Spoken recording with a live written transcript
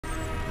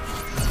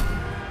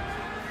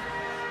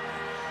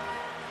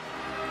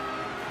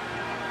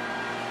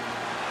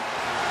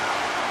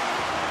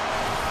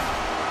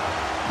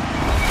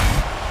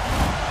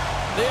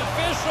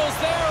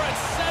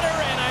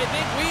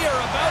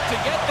to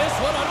get this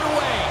one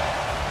underway.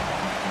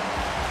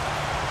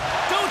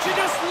 Don't you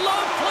just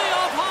love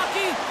playoff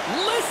hockey?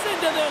 Listen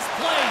to this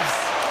place.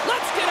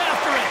 Let's get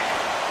after it.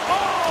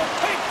 Oh,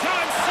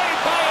 big-time save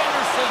by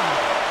Anderson.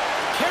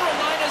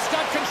 Carolina's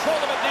got control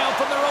of it now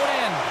from their own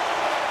end.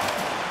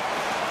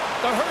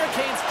 The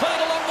Hurricanes play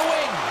it along the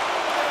wing.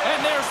 And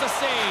there's the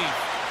save.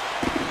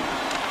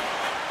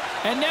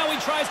 And now he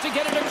tries to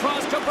get it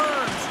across to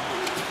Burns.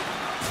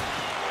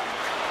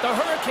 The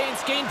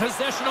Hurricanes gain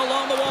possession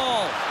along the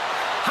wall.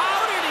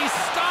 How did he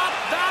stop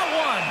that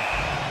one?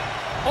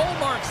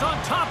 Olmark's on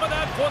top of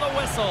that for the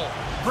whistle.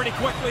 Pretty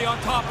quickly on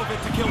top of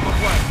it to kill the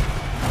play.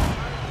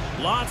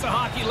 Lots of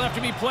hockey left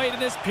to be played in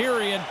this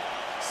period.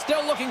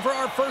 Still looking for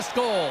our first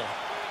goal.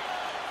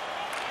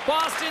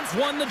 Boston's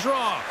won the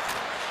draw.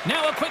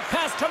 Now a quick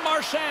pass to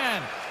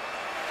Marchand.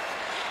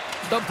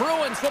 The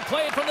Bruins will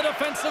play it from the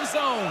defensive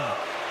zone.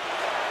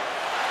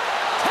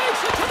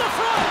 Takes it to the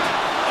front.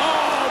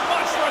 Oh,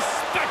 much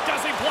respect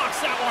as he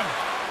blocks that one.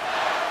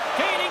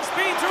 Gaining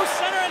speed through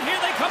center, and here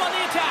they come on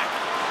the attack.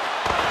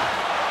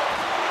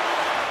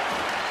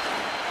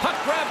 Puck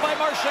grab by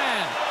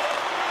Marchand.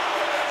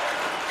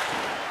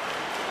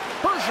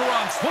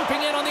 Bergeron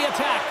swooping in on the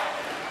attack.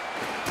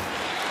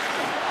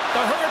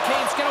 The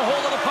Hurricanes get a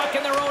hold of the puck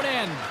in their own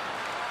end.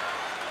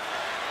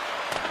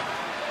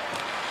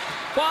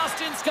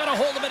 Boston's got a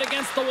hold of it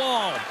against the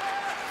wall.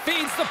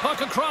 Feeds the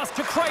puck across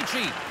to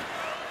Krejci.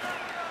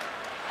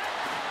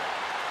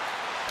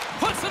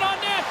 Puts it on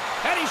net,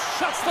 and he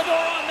shuts the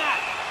door on that.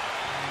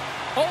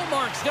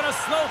 Olmark's going to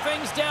slow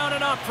things down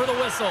and up for the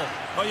whistle.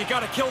 Well, you got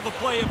to kill the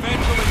play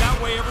eventually. That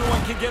way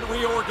everyone can get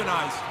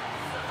reorganized.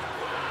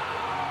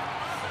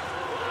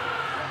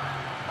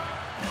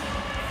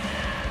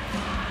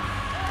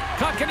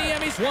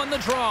 Kotkaniemi's won the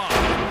draw.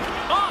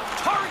 Off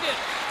target.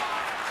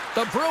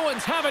 The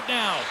Bruins have it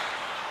now.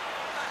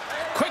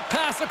 Quick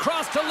pass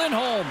across to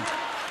Lindholm.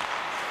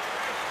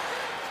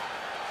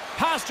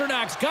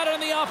 Pasternak's got it on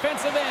the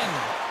offensive end.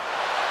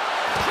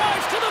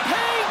 Drives to the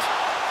paint.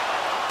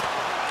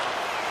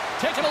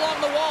 Taken along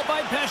the wall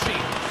by Pesce.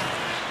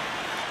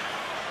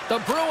 The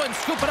Bruins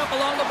scoop it up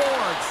along the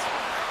boards.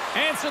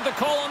 Answered the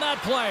call on that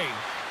play.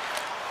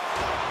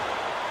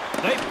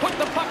 They put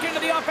the puck into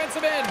the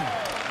offensive end.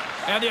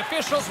 And the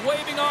officials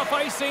waving off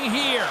icing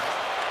here.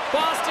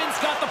 Boston's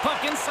got the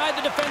puck inside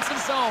the defensive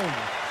zone.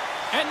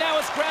 And now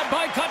it's grabbed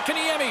by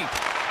Kotkaniemi.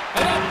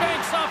 And that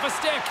banks off a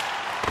stick.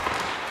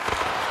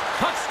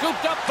 Puck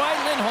scooped up by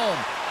Lindholm.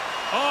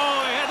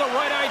 Oh, he had the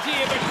right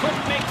idea, but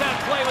couldn't make that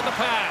play with the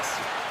pass.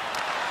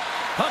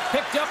 Puck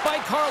picked up by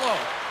Carlo.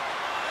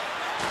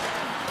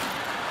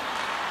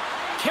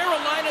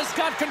 Carolina's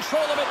got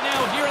control of it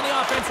now here in the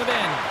offensive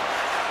end.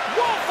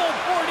 Waffle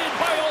boarded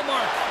by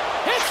Olmark.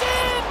 It's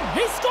in!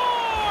 He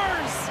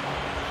scores!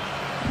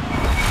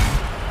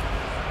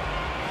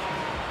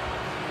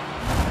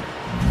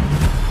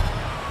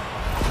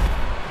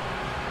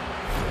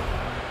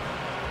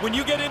 When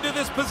you get into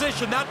this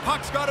position, that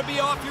puck's got to be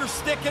off your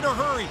stick in a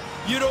hurry.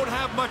 You don't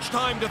have much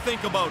time to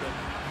think about it.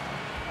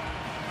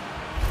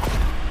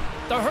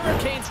 The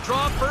Hurricanes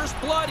draw first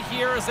blood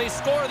here as they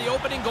score the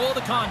opening goal of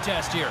the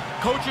contest here.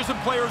 Coaches and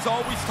players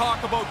always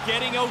talk about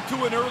getting out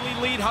to an early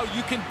lead, how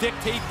you can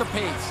dictate the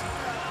pace.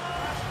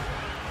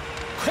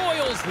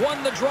 Coyle's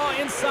won the draw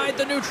inside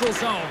the neutral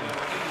zone.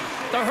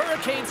 The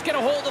Hurricanes get a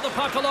hold of the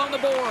puck along the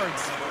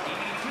boards.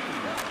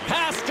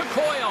 Pass to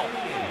Coyle.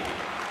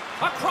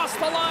 Across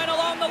the line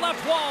along the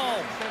left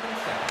wall.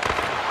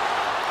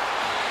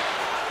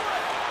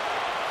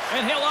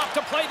 And he'll opt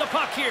to play the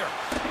puck here.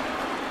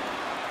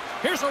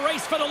 Here's a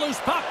race for the loose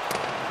puck.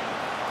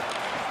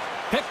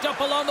 Picked up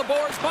along the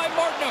boards by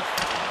Martinook.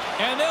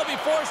 And they'll be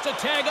forced to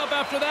tag up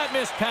after that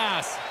missed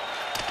pass.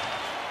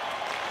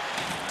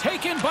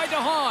 Taken by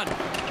DeHaan.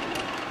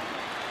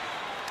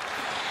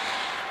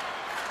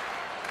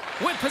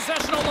 With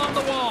possession along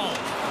the wall.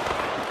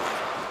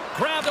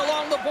 Grabbed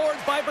along the boards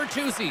by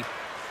Bertuzzi.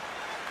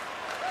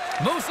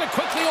 Moves it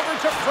quickly over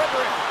to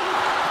Frederick.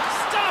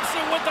 Stops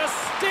it with the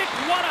stick.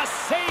 What a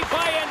save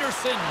by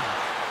Anderson.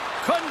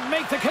 Couldn't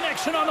make the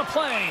connection on the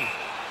play.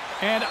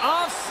 And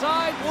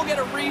offside, we'll get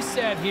a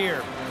reset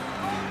here.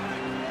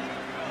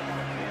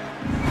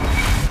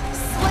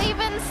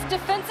 Slavin's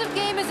defensive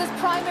game is his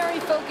primary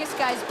focus,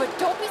 guys, but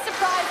don't be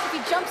surprised if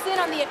he jumps in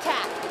on the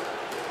attack.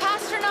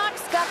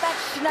 Pasternak's got that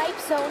snipe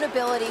zone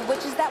ability,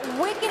 which is that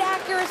wicked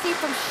accuracy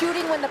from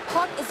shooting when the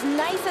puck is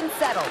nice and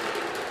settled.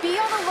 Be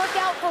on the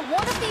lookout for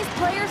one of these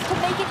players to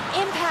make an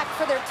impact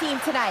for their team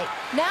tonight.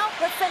 Now,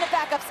 let's send it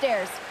back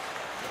upstairs.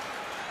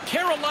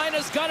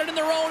 Carolina's got it in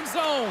their own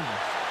zone.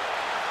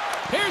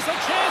 Here's a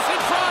chance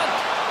in front.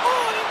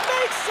 Oh, and he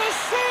makes the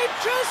save.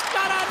 Just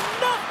got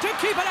enough to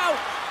keep it out.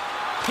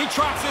 He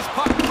tracks this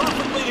puck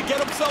perfectly to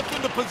get himself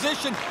into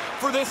position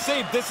for this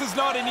save. This is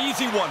not an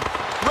easy one.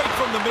 Right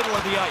from the middle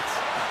of the ice.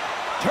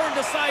 Turned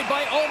aside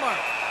by Omar.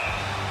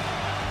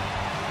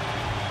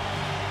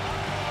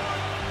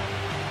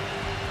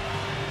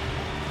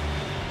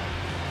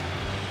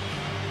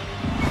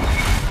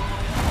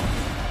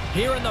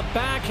 Here in the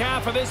back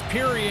half of this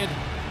period,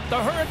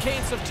 The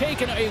Hurricanes have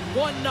taken a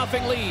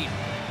 1-0 lead.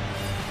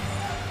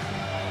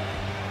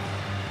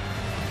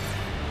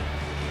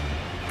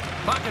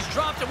 Puck is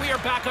dropped and we are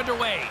back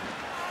underway.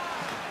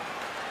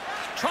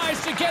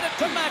 Tries to get it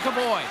to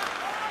McAvoy.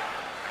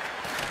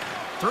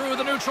 Through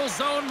the neutral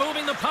zone,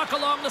 moving the puck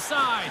along the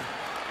side.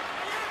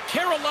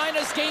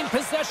 Carolina's gained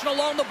possession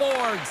along the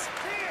boards.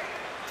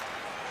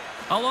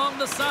 Along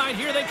the side,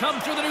 here they come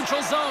through the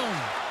neutral zone.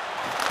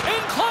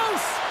 In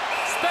close!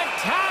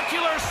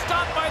 Spectacular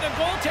stop by the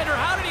goaltender.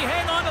 How did he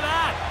hang on to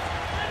that?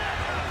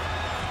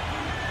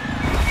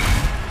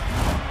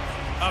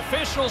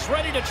 Officials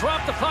ready to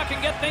drop the puck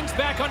and get things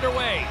back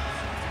underway.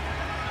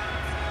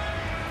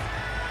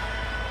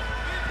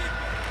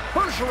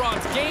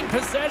 Bergeron's gained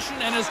possession,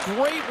 and his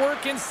great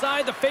work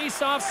inside the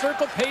face-off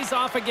circle pays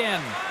off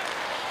again.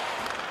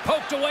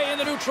 Poked away in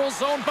the neutral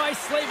zone by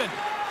Slavin.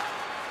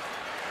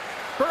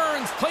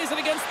 Burns plays it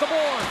against the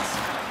boards.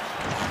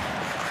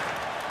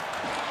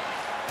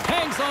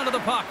 Hangs onto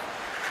the puck.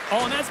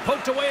 Oh, and that's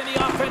poked away in the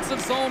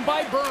offensive zone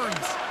by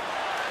Burns.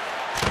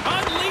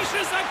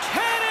 Unleashes a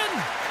cannon!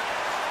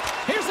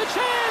 Here's a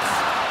chance!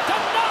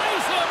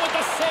 Denies him with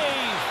the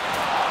save!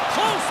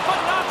 Close, but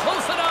not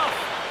close enough!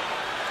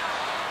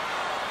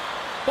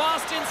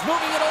 Boston's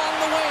moving it along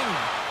the wing.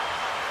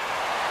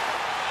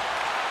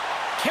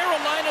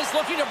 Carolina's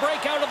looking to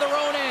break out of their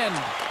own end.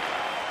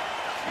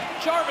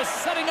 Jarvis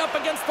setting up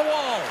against the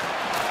wall.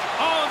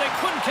 Oh, they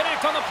couldn't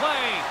connect on the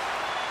play.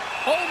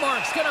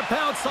 Omark's going to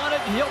bounce on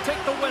it, and he'll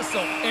take the whistle.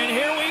 And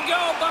here we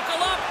go.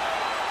 Buckle up.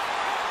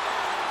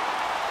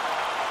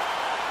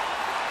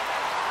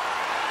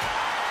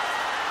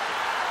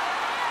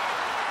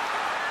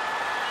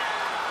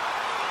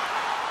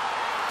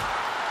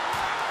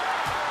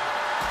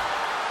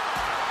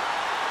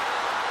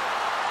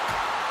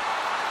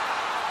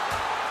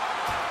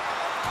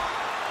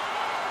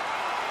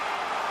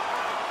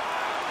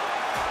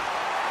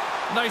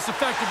 Nice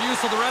effective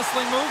use of the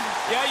wrestling move.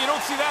 Yeah, you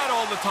don't see that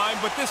all the time,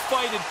 but this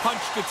fight had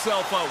punched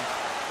itself out.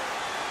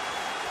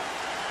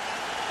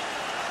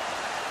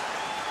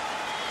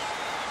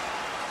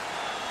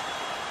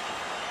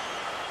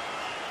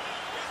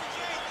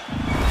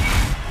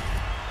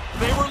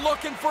 They were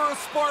looking for a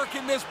spark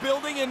in this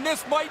building, and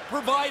this might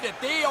provide it.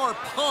 They are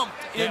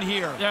pumped in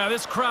here. Yeah,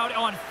 this crowd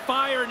on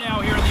fire now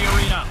here in the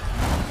arena.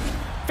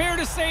 Fair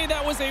to say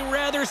that was a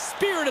rather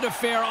spirited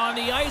affair on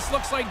the ice.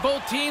 Looks like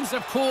both teams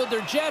have cooled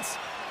their jets.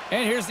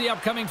 And here's the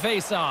upcoming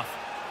face-off.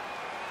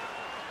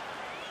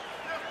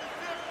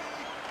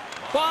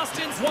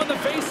 Boston's won the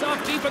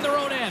face-off deep in their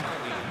own end.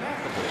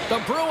 The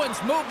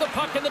Bruins move the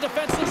puck in the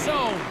defensive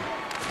zone.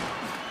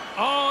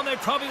 Oh, and they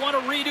probably want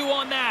to redo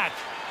on that.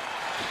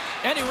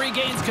 And he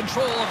regains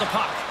control of the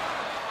puck.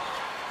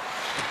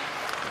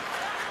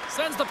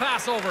 Sends the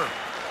pass over.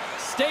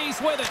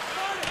 Stays with it.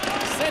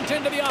 Sent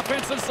into the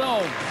offensive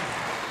zone.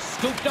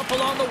 Scooped up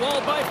along the wall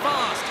by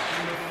Fost.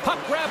 Puck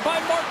grab by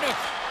Martinook.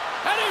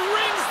 And he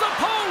rings the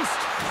post!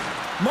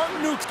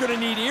 Martinook's going to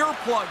need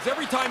earplugs.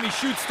 Every time he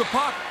shoots the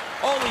puck,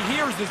 all he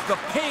hears is the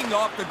ping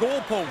off the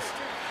goalpost.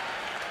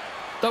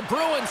 The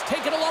Bruins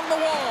take it along the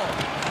wall.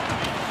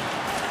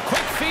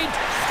 Quick feed.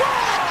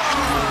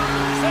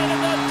 Scores! And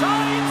in the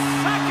dying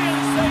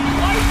seconds, they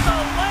light the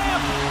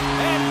lamp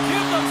and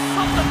give them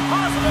something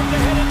positive to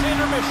head into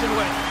intermission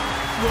with.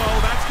 Well,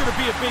 that's going to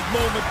be a big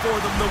moment for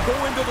them. They'll go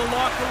into the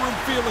locker room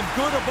feeling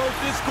good about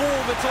this goal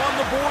that's on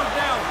the board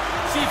now.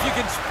 See if you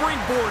can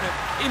springboard it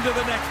into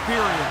the next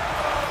period.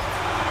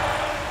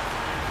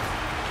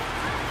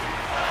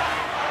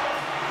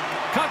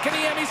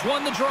 Kotkaniemi's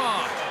won the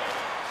draw.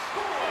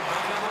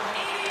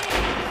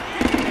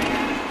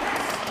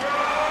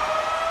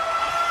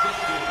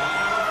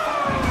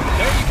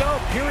 There you go.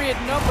 Period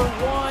number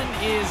 1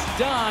 is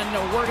done.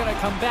 We're going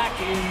to come back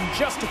in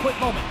just a quick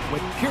moment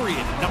with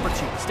period number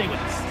 2. Stay with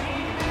us.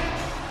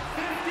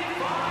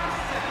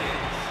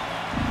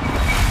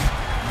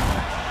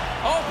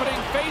 Opening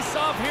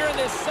face-off here in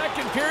this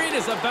second period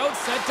is about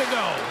set to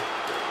go.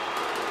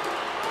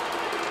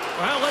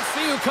 Well, let's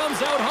see who comes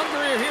out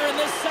hungrier here in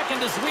this second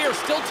as we are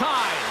still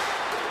tied.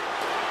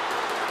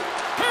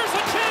 Here's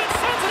a chance,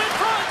 sends it in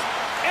front,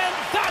 and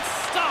that's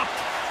stopped.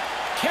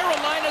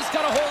 Carolina's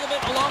got a hold of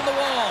it along the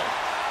wall.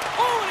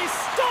 Oh, and he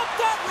stopped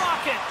that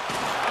rocket.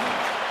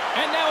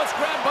 And now it's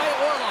grabbed by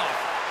Orlov.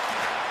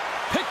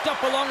 Picked up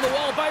along the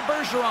wall by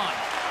Bergeron.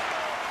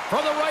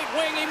 From the right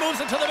wing, he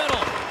moves it to the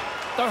middle.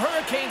 The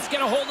Hurricanes get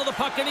a hold of the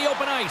puck in the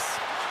open ice.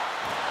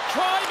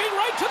 Driving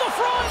right to the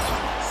front.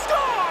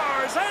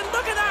 Scores! And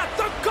look at that.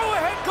 The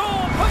go-ahead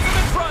goal puts them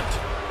in front.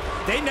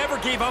 They never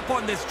gave up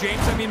on this, James.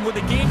 I mean, when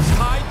the game's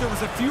tied, there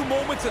was a few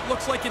moments it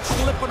looks like it's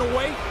slipping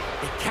away.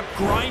 They kept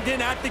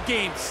grinding at the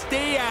game.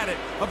 Stay at it.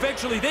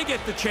 Eventually, they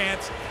get the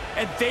chance,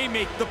 and they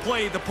make the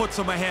play that puts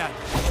them ahead.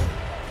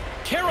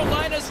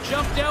 Carolina's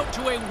jumped out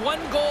to a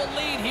 1-goal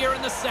lead here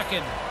in the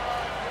second.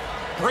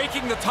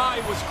 Breaking the tie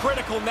was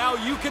critical. Now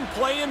you can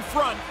play in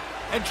front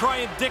and try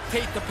and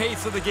dictate the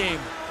pace of the game.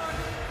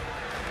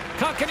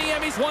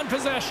 Kotkaniemi's won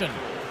possession.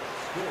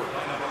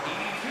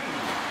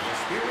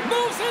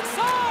 Moves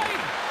inside!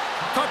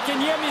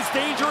 Kotkaniemi's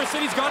dangerous,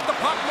 and he's got the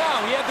puck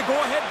now. He had the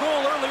go-ahead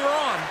goal earlier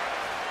on.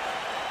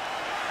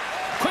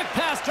 Quick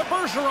pass to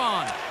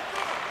Bergeron.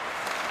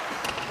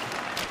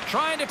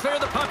 Trying to clear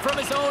the puck from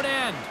his own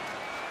end.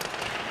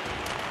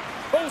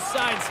 Both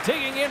sides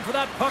digging in for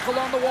that puck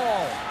along the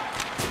wall.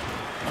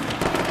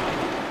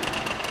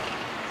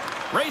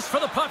 Race for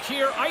the puck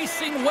here.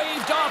 Icing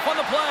waved off on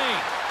the play.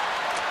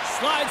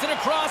 Slides it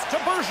across to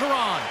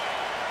Bergeron.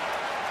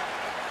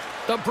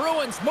 The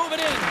Bruins move it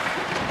in.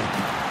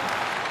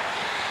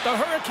 The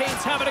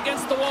Hurricanes have it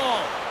against the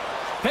wall.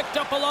 Picked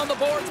up along the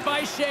boards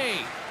by Shea.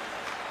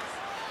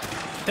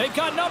 They've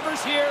got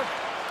numbers here.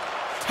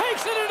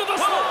 Takes it into the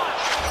slot.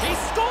 He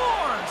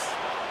scores!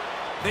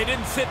 They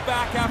didn't sit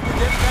back after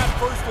getting that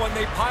first one.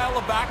 They pile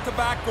a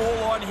back-to-back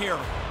goal on here.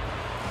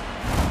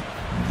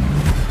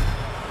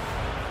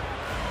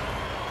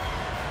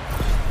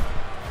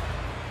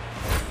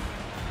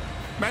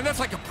 Man, that's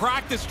like a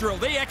practice drill.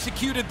 They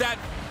executed that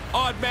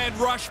odd man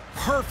rush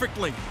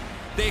perfectly.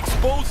 They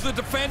expose the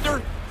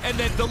defender and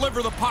then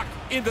deliver the puck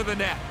into the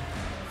net.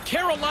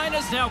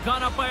 Carolina's now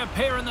gone up by a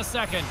pair in the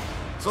second.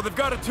 So they've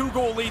got a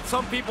 2-goal lead.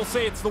 Some people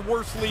say it's the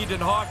worst lead in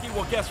hockey.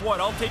 Well, guess what?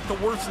 I'll take the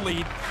worst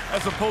lead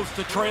as opposed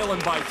to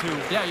trailing by 2.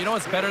 Yeah, you know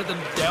what's better than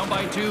down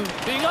by 2?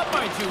 Being up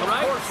by 2,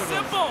 right? Of course it is.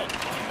 Simple!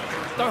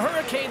 The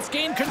Hurricanes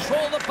gain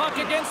control of the puck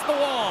against the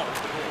wall.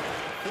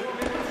 4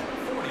 minutes,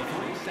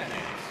 43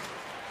 seconds.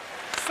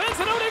 Sends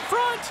it out in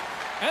front.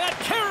 And that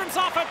caroms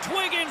off a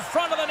twig in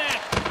front of the net.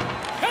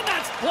 And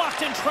that's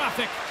blocked in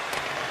traffic.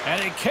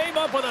 And he came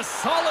up with a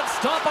solid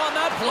stop on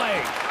that play.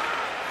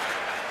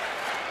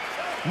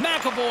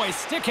 McAvoy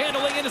stick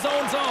handling in his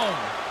own zone.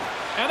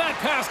 And that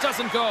pass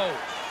doesn't go.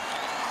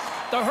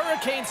 The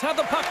Hurricanes have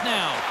the puck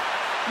now.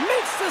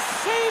 Makes the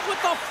save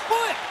with the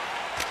foot.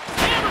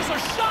 Hammers a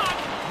shot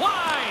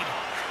wide.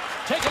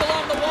 Taken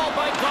along the wall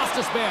by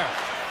Gostisbehere.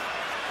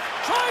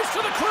 Tries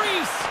to the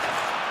crease.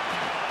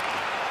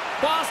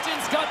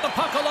 Boston's got the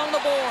puck along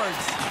the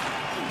boards.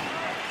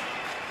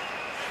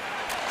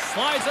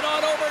 Slides it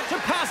on over to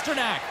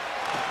Pasternak.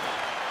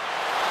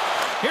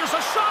 Here's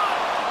a shot,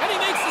 and he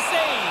makes the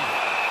save.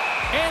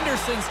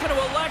 Anderson's going to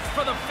elect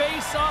for the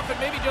face-off and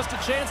maybe just a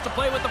chance to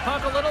play with the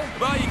puck a little.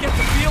 Well, you get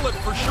to feel it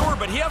for sure,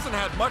 but he hasn't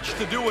had much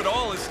to do at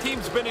all. His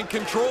team's been in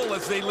control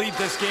as they lead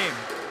this game.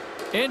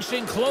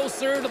 Inching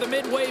closer to the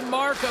midway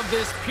mark of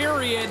this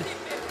period.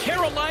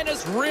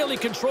 Carolina's really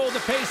controlled the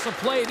pace of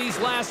play these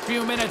last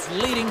few minutes,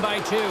 leading by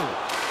 2.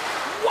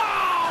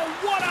 Wow,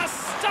 what a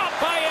stop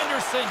by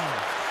Anderson.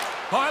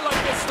 Oh, I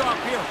like this stop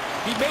here.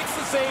 He makes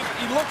the save,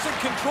 he looks in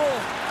control,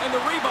 and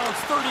the rebound's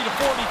 30 to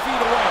 40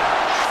 feet away.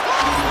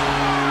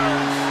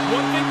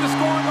 One thing to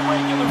score in the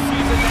regular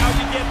season, now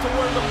you get to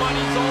where the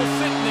money's all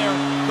sitting there.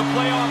 The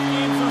playoff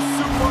games are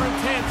super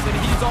intense, and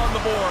he's on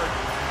the board.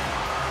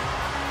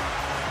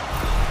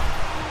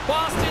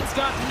 Boston's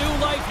got new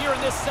life here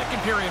in this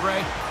second period,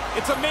 Ray.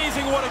 It's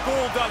amazing what a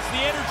goal does.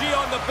 The energy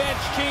on the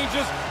bench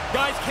changes.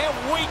 Guys can't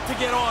wait to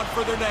get on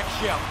for their next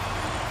shift.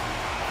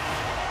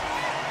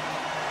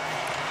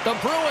 The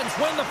Bruins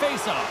win the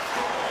faceoff.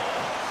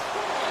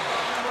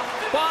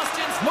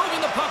 Boston's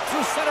moving the puck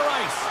through center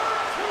ice.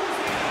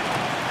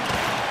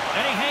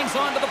 And he hangs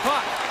on to the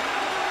puck.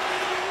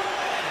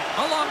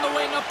 Along the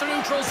wing up the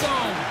neutral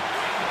zone.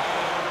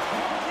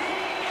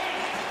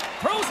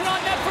 Throws it on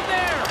net from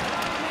there.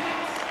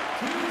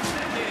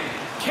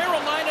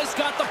 Carolina's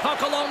got the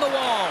puck along the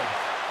wall.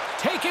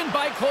 Taken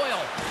by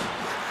Coyle.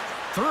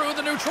 Through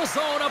the neutral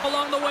zone up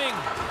along the wing.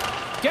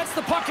 Gets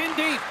the puck in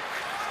deep.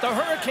 The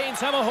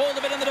Hurricanes have a hold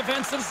of it in the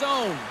defensive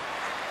zone.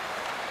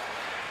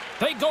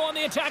 They go on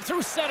the attack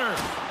through center.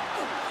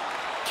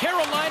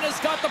 Carolina's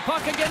got the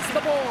puck against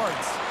the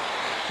boards.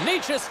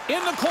 Nietzsche's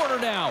in the corner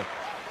now.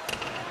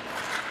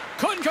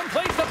 Couldn't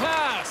complete the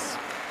pass.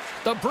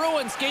 The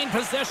Bruins gain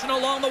possession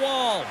along the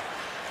wall.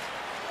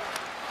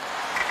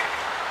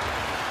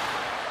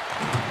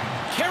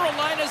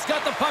 Carolina's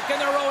got the puck in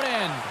their own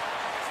end.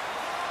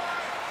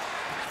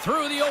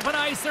 Through the open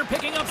ice, they're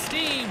picking up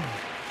steam.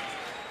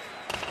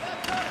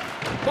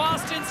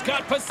 Boston's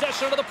got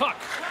possession of the puck.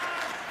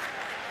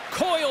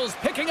 Coyle's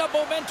picking up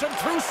momentum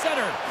through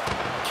center.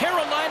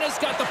 Carolina's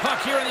got the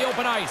puck here in the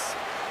open ice.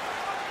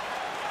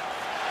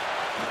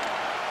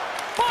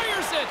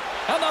 Fires it,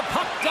 and the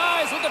puck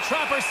dies with the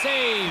Trapper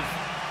save.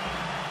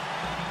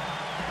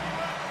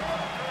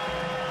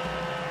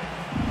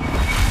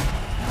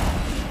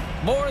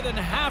 More than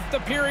half the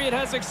period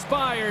has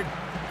expired.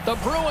 The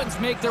Bruins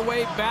make their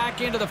way back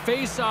into the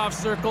face-off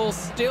circle,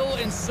 still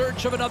in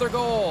search of another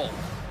goal.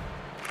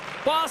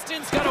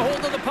 Boston's got a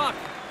hold of the puck.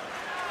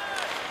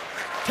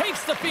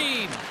 Takes the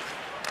feed.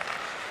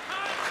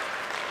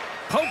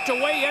 Poked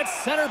away at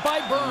center by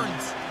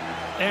Burns.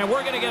 And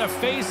we're going to get a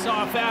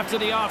face-off after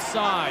the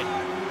offside.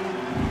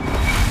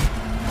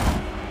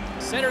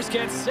 Centers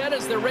get set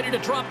as they're ready to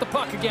drop the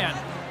puck again.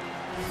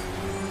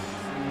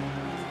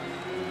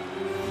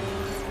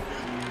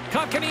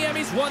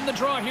 Kotkaniemi's won the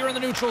draw here in the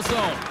neutral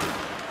zone.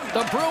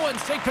 The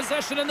Bruins take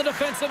possession in the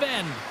defensive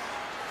end.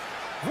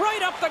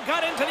 Right up the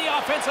gut into the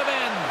offensive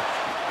end.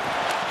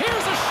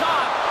 Here's a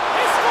shot.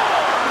 They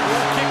score!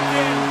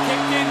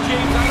 Kicked in,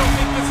 James. I don't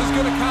think this is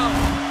going to count.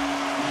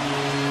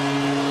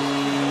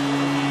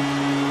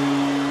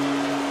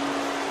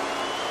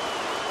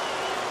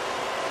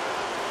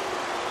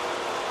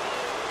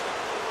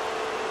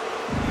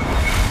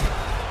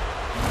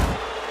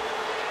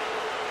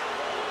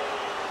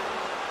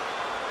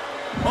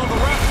 Well, the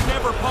ref's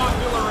never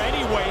popular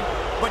anyway,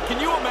 but can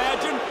you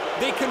imagine?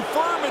 They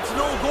confirm it's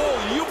no goal.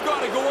 You've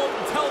got to go out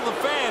and tell the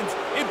fans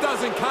it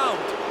doesn't count.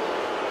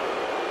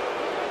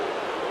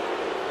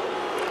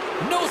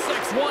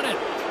 Nosek won it.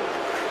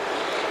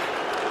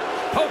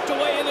 Poked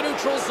away in the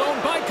neutral zone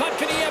by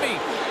Kotkaniemi.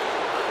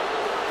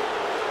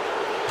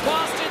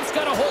 Boston's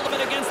got a hold of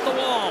it against the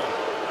wall.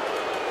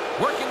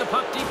 Working the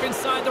puck deep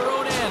inside their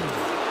own end.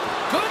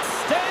 Good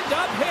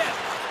stand-up hit.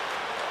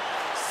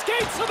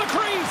 Skates to the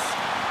crease.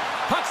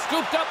 Puck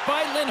scooped up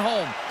by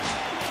Lindholm.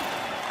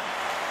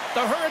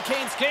 The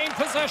Hurricanes gain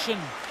possession.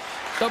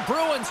 The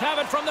Bruins have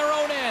it from their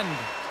own end.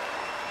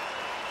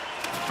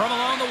 From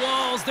along the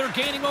walls, they're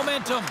gaining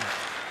momentum.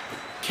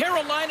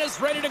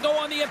 Carolina's ready to go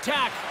on the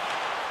attack.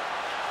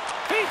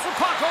 Feeds the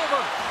puck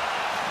over.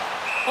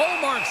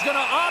 Omark's going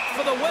to opt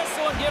for the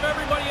whistle and give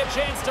everybody a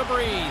chance to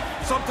breathe.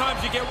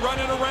 Sometimes you get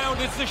running around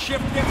as the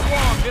shift gets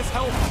long. This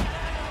helps.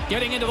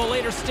 Getting into the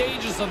later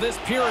stages of this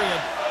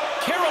period,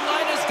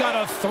 Carolina's got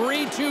a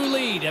 3-2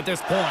 lead at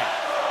this point.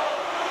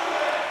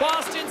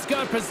 Boston's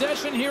got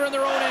possession here in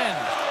their own end.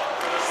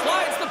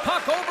 Slides the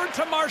puck over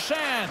to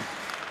Marchand.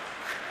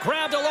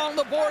 Grabbed along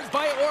the boards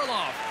by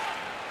Orlov.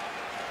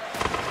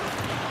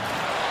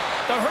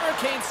 The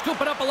Hurricanes scoop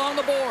it up along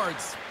the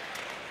boards.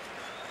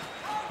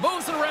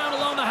 Moves it around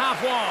along the half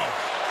wall.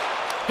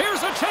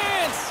 Here's a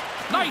chance.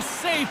 Nice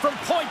save from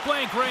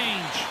point-blank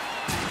range.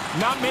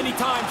 Not many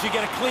times you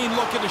get a clean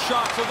look at the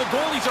shot, so the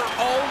goalies are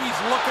always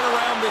looking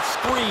around this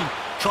screen,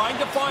 trying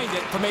to find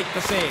it to make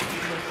the save.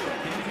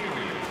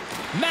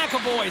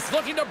 McAvoy's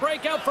looking to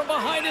break out from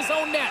behind his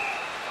own net.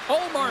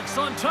 Omark's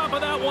on top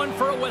of that one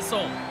for a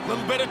whistle. A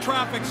little bit of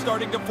traffic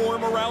starting to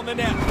form around the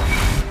net.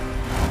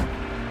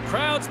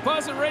 Crowd's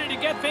buzzing, ready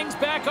to get things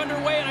back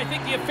underway, and I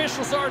think the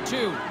officials are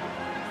too.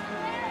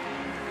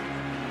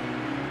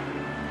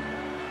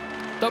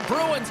 The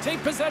Bruins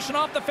take possession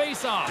off the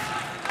faceoff.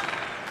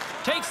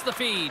 Takes the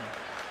feed.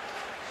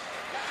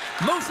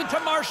 Moves it to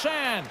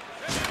Marchand.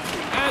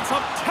 And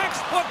some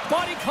textbook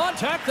body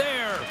contact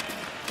there.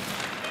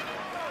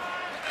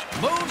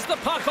 Moves the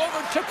puck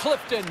over to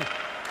Clifton.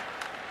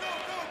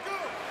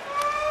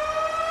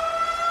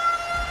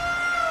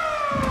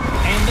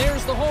 And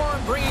there's the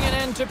horn, bringing an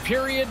end to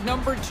period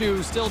number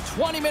 2. Still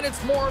 20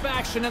 minutes more of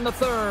action in the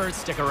third.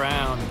 Stick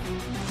around.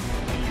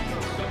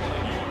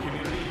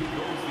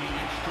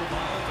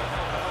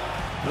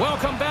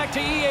 Welcome back to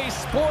EA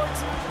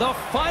Sports. The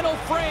final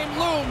frame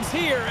looms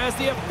here as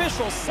the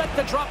officials set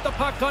to drop the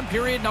puck on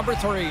period number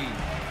 3.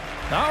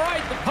 All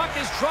right, the puck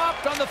is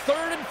dropped on the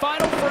third and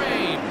final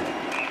frame.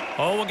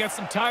 Oh, we'll get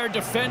some tired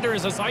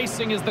defenders as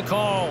icing is the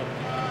call.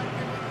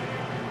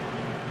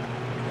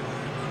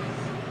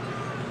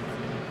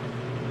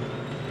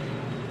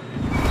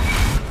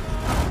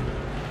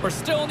 We're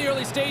still in the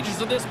early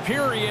stages of this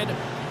period.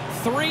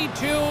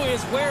 3-2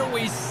 is where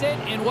we sit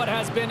in what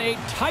has been a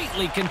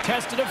tightly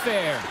contested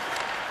affair.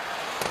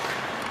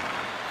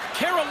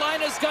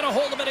 Carolina's got a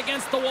hold of it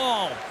against the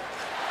wall.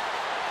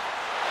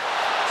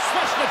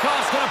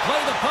 Svechnikov's going to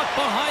play the puck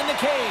behind the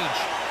cage.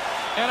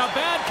 And a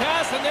bad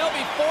pass, and they'll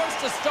be forced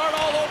to start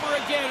all over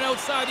again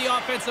outside the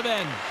offensive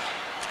end.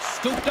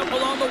 Scooped up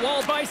along the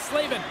wall by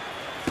Slavin.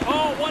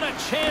 Oh, what a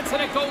chance,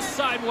 and it goes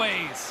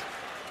sideways.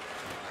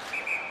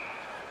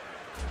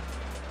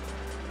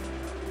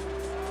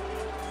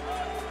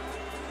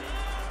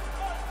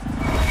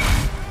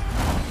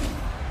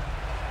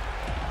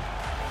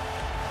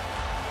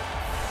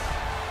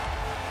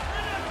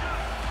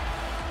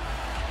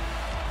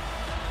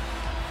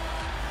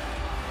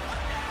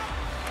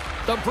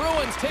 The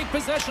Bruins take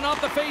possession off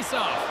the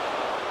faceoff.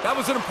 That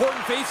was an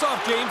important faceoff,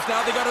 James.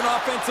 Now they got an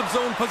offensive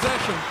zone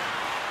possession.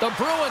 The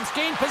Bruins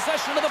gain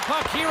possession of the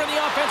puck here in the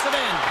offensive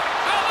end.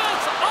 And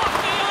that's off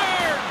the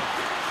iron!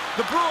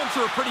 The Bruins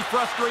are a pretty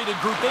frustrated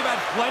group. They've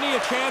had plenty of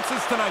chances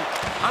tonight.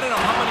 I don't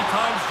know how many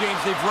times, James,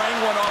 they've rang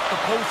one off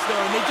the post there,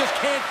 and they just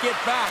can't get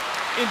back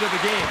into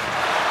the game.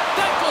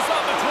 That goes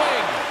off a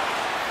twig.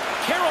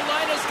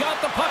 Carolina's got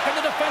the puck in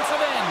the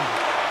defensive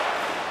end.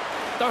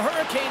 The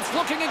Hurricanes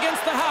looking against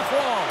the half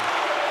wall.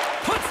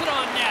 Puts it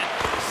on net.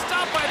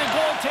 Stopped by the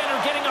goaltender,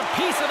 getting a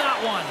piece of that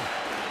one.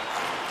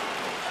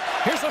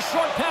 Here's a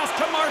short pass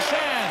to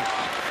Marchand.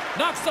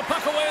 Knocks the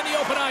puck away on the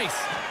open ice.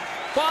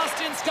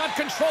 Boston's got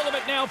control of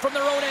it now from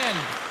their own end.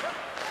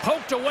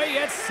 Poked away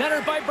at center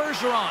by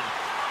Bergeron.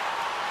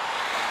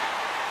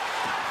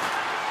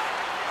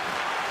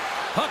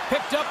 Puck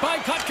picked up by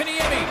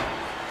Kotkaniemi.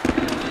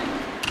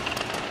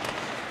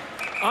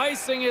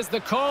 Icing is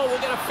the call.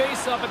 We'll get a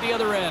face-up at the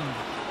other end.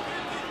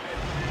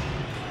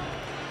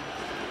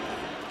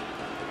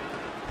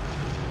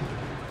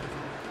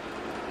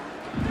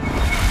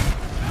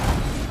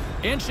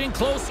 Inching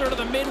closer to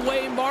the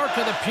midway mark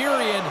of the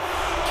period.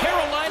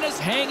 Carolina's is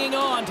hanging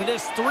on to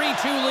this 3-2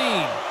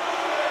 lead.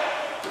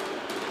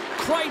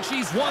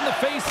 Krejci's won the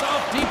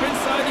face-off deep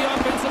inside the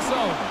offensive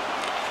zone.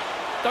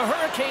 The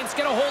Hurricanes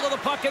get a hold of the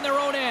puck in their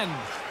own end.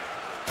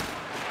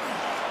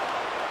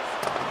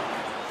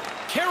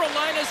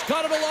 Carolina's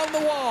got it along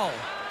the wall.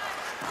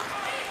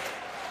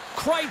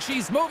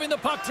 Krejci's moving the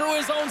puck through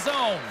his own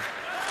zone.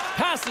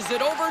 Passes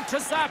it over to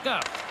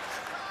Zacha.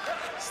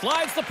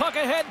 Slides the puck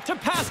ahead to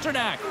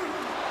Pastrnak.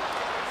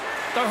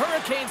 The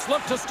Hurricanes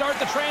look to start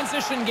the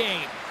transition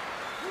game.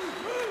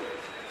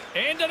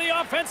 Into the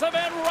offensive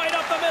end, right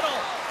up the middle.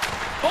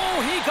 Oh,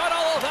 he got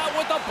all of that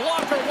with the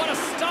blocker. What a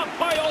stop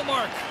by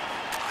Ullmark.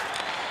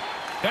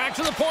 Back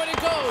to the point it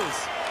goes.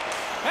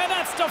 And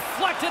that's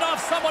deflected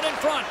off someone in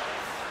front.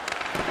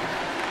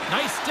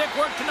 Nice stick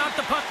work to knock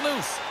the puck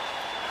loose.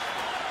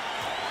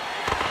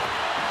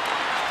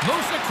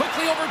 Moves it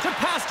quickly over to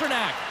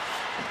Pastrnak.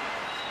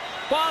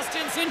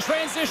 Boston's in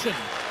transition.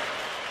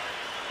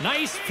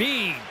 Nice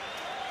feed.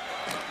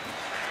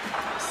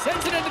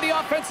 Sends it into the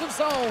offensive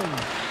zone.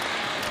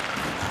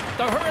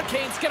 The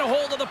Hurricanes get a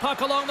hold of the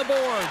puck along the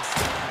boards.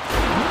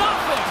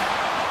 Nothing!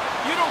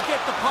 You don't get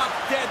the puck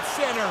dead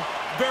center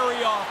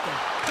very often.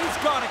 He's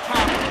got to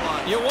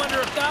capitalize. You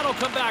wonder if that'll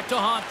come back to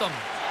haunt them.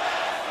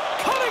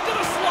 Cutting to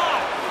the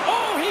slot.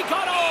 Oh, he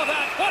got all of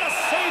that. What a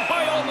save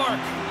by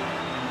Ullmark.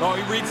 Oh,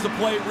 he reads the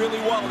play really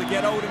well to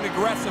get out and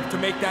aggressive to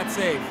make that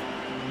save.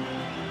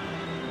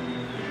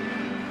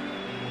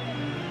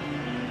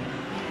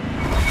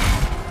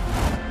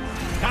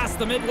 Past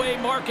the midway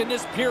mark in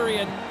this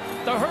period,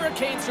 the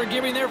Hurricanes are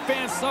giving their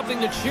fans something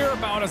to cheer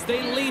about as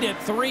they lead it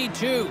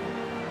 3-2.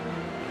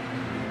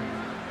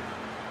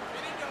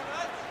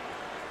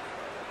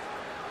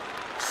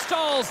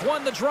 Stahls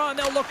won the draw, and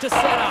they'll look to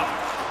set up.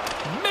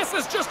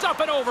 Misses just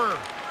up and over.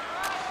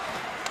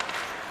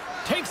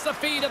 Takes the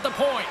feed at the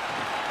point.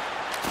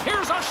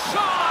 Here's a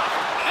shot,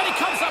 and he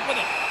comes up with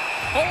it.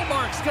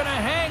 Ullmark's going to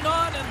hang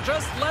on and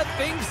just let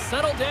things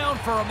settle down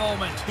for a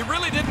moment. He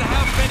really didn't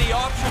have many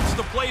options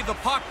to play the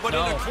puck, but in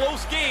a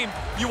close game,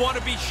 you want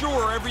to be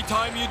sure every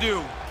time you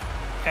do.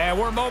 And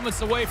we're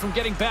moments away from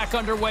getting back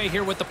underway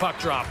here with the puck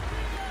drop.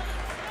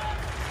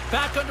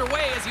 Back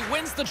underway as he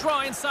wins the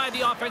draw inside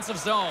the offensive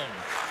zone.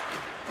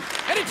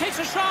 And he takes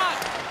a shot,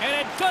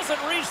 and it doesn't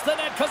reach the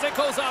net because it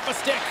goes off a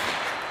stick.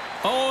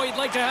 Oh, he'd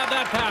like to have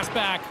that pass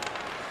back.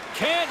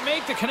 Can't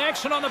make the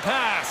connection on the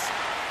pass.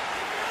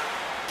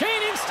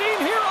 Gaining steam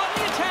here on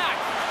the attack.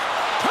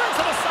 Turns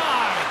it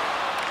aside.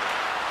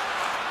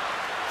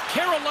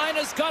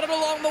 Carolina's got it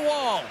along the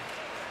wall.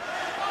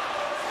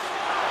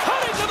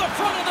 Cutting to the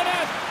front of the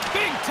net.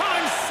 Big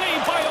time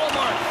save by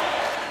Ullmark.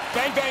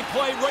 Bang, bang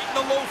play right in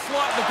the low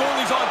slot, and the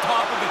goalie's on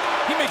top of it.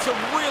 He makes a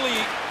really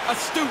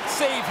astute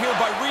save here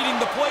by reading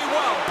the play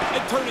well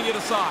and turning it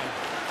aside.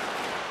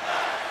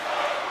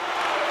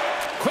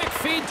 Quick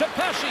feed to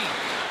Pesce.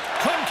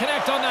 Couldn't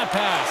connect on that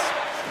pass.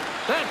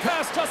 That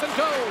pass doesn't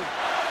go.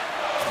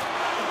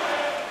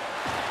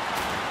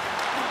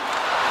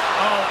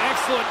 Oh,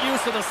 excellent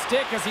use of the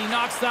stick as he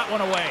knocks that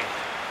one away.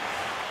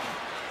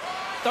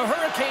 The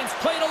Hurricanes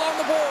played along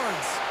the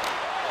boards.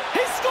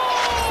 He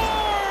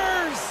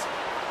scores!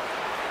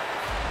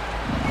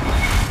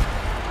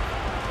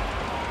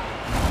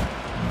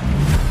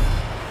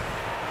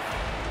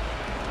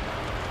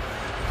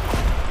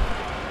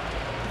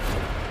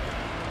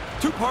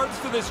 Two parts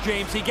to this,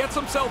 James. He gets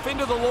himself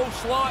into the low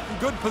slot in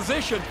good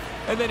position,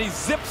 and then he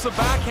zips a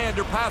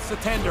backhander past the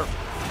tender.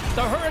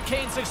 The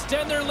Hurricanes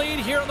extend their lead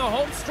here in the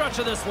home stretch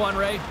of this one,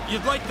 Ray.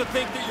 You'd like to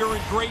think that you're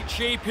in great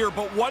shape here,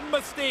 but one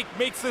mistake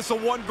makes this a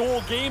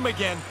one-goal game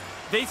again.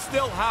 They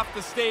still have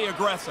to stay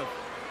aggressive.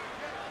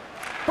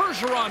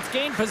 Bergeron's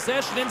gained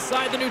possession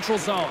inside the neutral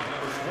zone.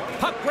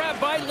 Puck grabbed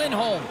by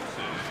Lindholm.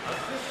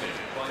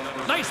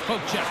 Nice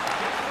poke check.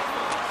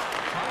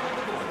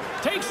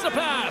 Takes the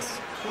pass.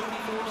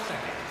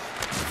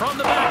 From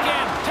the back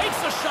end,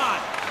 takes the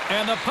shot.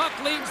 And the puck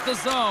leaves the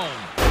zone.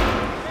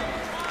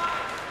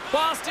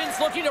 Boston's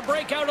looking to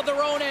break out of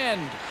their own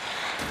end.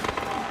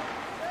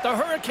 The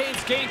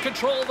Hurricanes gain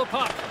control of the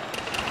puck.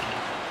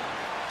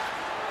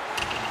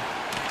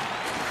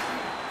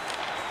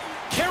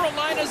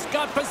 Carolina's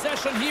got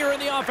possession here in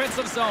the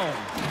offensive zone.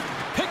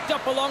 Picked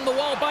up along the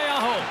wall by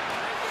Aho.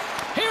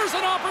 Here's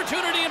an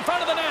opportunity in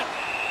front of the net.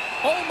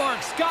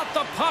 Ullmark's got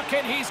the puck,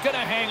 and he's going to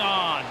hang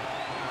on.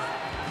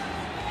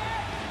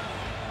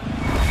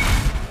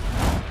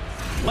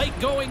 Late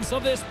goings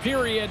of this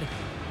period.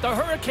 The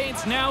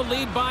Hurricanes now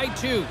lead by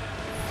 2.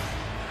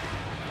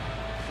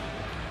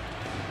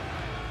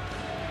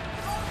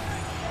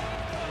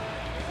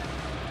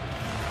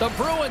 The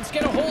Bruins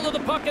get a hold of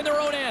the puck in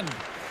their own end.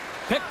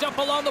 Picked up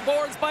along the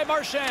boards by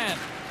Marchand.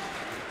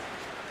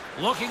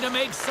 Looking to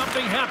make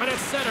something happen at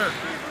center.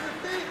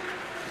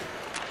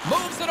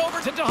 Moves it over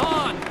to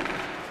DeHaan.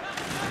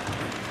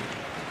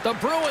 The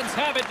Bruins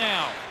have it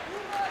now.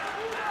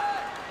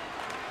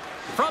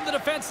 From the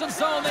defensive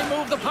zone, they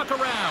move the puck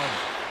around.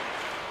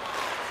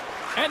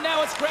 And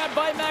now it's grabbed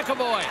by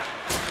McAvoy.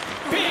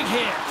 Big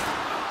hit.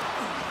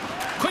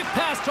 Quick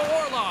pass to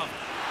Orlov.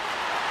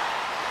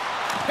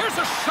 Here's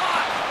a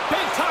shot.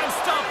 Big time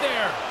stop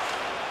there.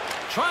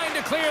 Trying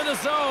to clear the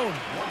zone.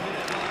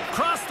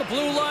 Cross the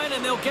blue line,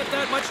 and they'll get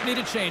that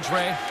much-needed change,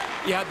 Ray.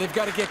 Yeah, they've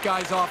got to get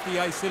guys off the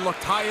ice. They look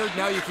tired.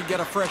 Now you can get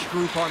a fresh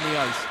group on the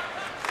ice.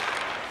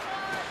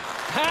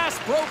 Pass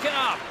broken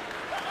up.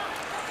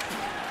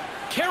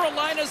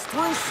 Carolina's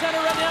through center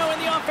and now in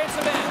the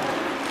offensive end.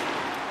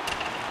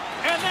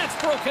 And that's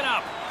broken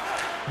up.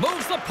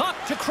 Moves the puck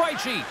to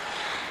Krejci.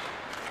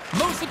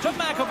 Moves it to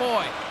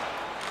McAvoy.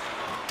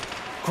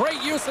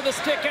 Great use of the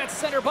stick at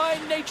center by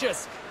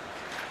Natchez.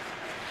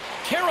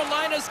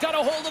 Carolina's got a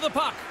hold of the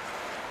puck.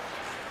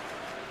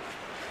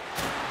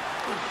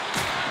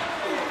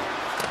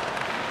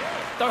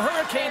 The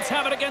Hurricanes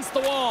have it against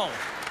the wall.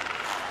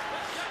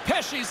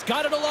 Pesci's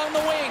got it along the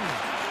wing.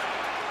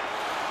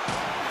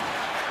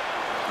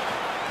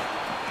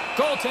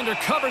 Goaltender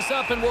covers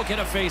up and will get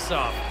a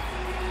face-off.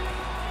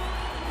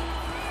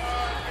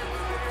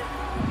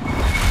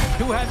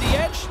 Who had the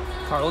edge?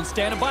 Carlin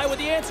standing by with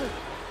the answer.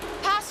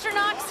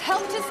 Pasternak's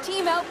helped his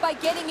team out by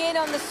getting in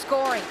on the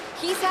scoring.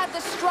 He's had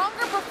the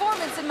stronger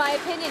performance, in my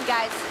opinion,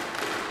 guys.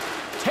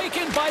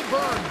 Taken by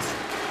Burns.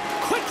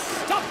 Quick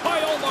stop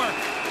by Ullmark.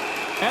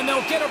 And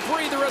they'll get a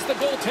breather as the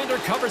goaltender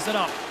covers it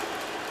up.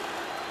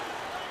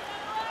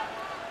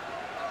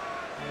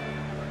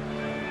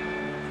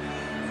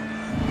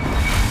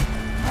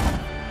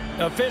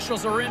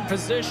 Officials are in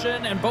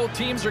position, and both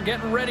teams are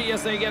getting ready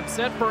as they get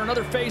set for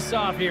another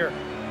face-off here.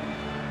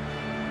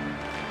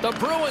 The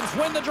Bruins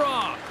win the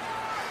draw.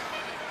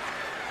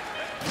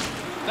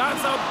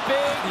 That's a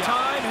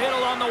big-time hit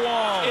along the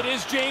wall. It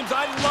is, James.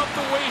 I love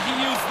the way he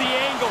used the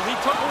angle. He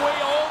took away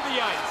all the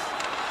ice.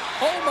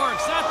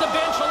 Ullmark's at the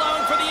bench,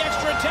 allowing for the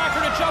extra attacker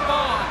to jump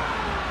on.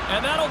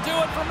 And that'll do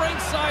it from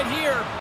ringside here.